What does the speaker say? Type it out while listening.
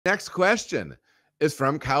Next question is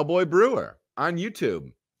from Cowboy Brewer on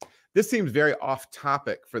YouTube. This seems very off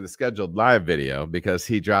topic for the scheduled live video because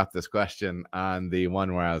he dropped this question on the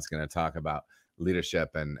one where I was going to talk about leadership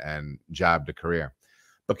and job to career.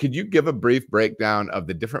 But could you give a brief breakdown of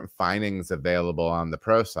the different finings available on the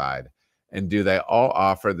pro side? And do they all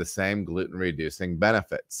offer the same gluten-reducing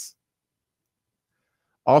benefits?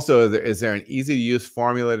 Also, is there an easy-to-use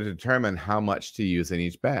formula to determine how much to use in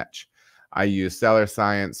each batch? I used Cellar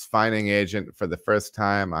Science fining agent for the first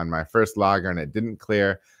time on my first lager, and it didn't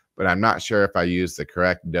clear, but I'm not sure if I used the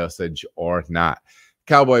correct dosage or not.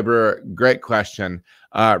 Cowboy Brewer, great question.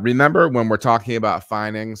 Remember, when we're talking about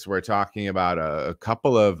finings, we're talking about a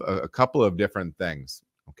couple of different things.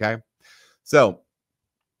 Okay, so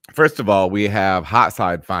first of all, we have hot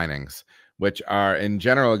side finings, which are in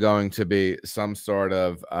general going to be some sort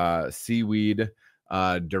of seaweed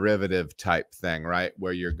derivative type thing, right?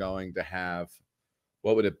 Where you're going to have,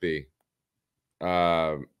 what would it be?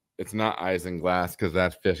 It's not isinglass because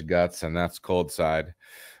that's fish guts and that's cold side.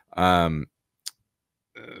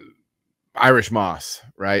 Irish moss,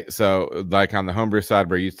 right? So like on the homebrew side,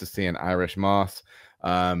 we're used to seeing Irish moss,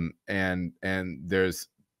 and there's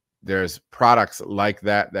products like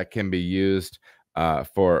that can be used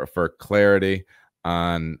for clarity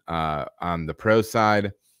on the pro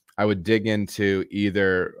side. I would dig into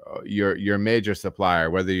either your major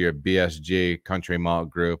supplier, whether you're BSG, Country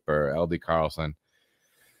Malt Group, or LD Carlson,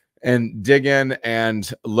 and dig in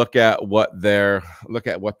and look at what their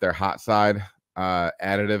hot side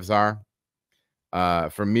additives are.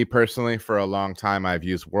 For me personally, for a long time, I've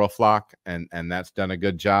used Whirlflock, and that's done a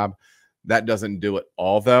good job. That doesn't do it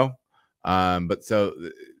all though, but so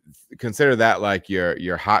consider that like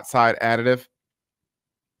your hot side additive.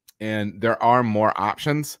 And there are more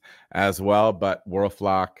options as well, but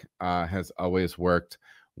Whirlflock has always worked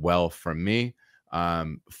well for me.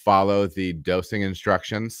 Follow the dosing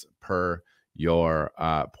instructions per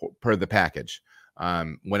the package.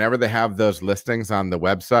 Whenever they have those listings on the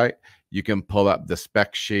website, you can pull up the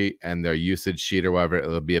spec sheet and their usage sheet or whatever.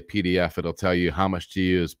 It'll be a PDF. It'll tell you how much to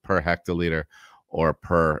use per hectoliter or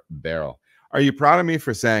per barrel. Are you proud of me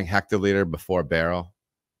for saying hectoliter before barrel?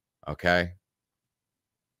 Okay.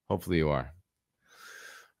 Hopefully you are.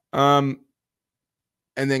 And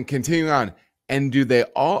then continuing on. And do they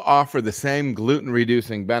all offer the same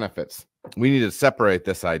gluten-reducing benefits? We need to separate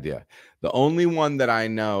this idea. The only one that I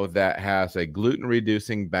know that has a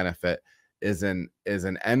gluten-reducing benefit is an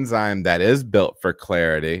enzyme that is built for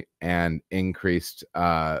clarity and increased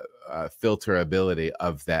filterability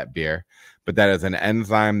of that beer. But that is an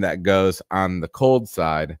enzyme that goes on the cold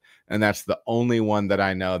side, and that's the only one that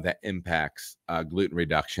I know that impacts gluten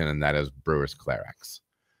reduction, and that is Brewer's Clarex.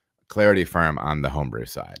 Clarity Firm on the homebrew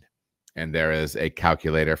side. And there is a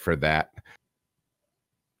calculator for that.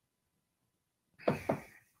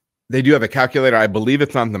 They do have a calculator. I believe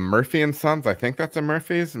it's on the Murphy & Sons. I think that's a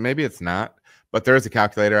Murphy's. Maybe it's not. But there is a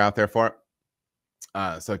calculator out there for it.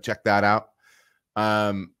 So check that out.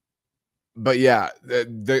 But yeah,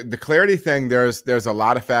 the clarity thing, there's a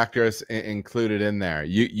lot of factors included in there.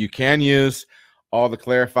 You can use all the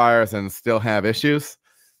clarifiers and still have issues.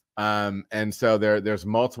 And so there's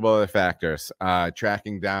multiple other factors,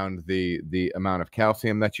 tracking down the amount of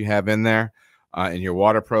calcium that you have in there, in your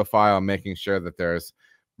water profile, making sure that there's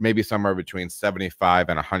maybe somewhere between 75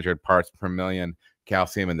 and 100 parts per million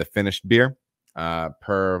calcium in the finished beer,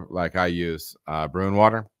 per, like I use brewing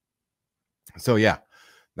water. So yeah,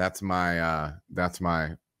 that's my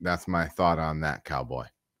thought on that, Cowboy.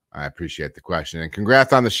 I appreciate the question, and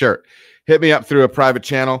congrats on the shirt. Hit me up through a private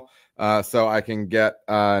channel so I can get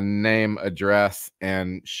name, address,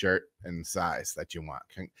 and shirt and size that you want.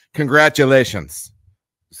 Congratulations!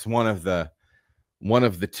 It's one of the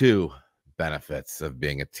two benefits of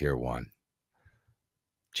being a tier 1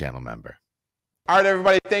 channel member. All right,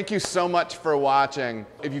 everybody, thank you so much for watching.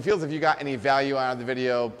 If you feel as if you got any value out of the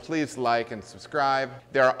video, please like and subscribe.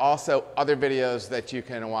 There are also other videos that you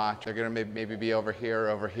can watch. They're gonna maybe be over here or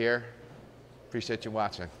over here. Appreciate you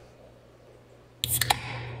watching.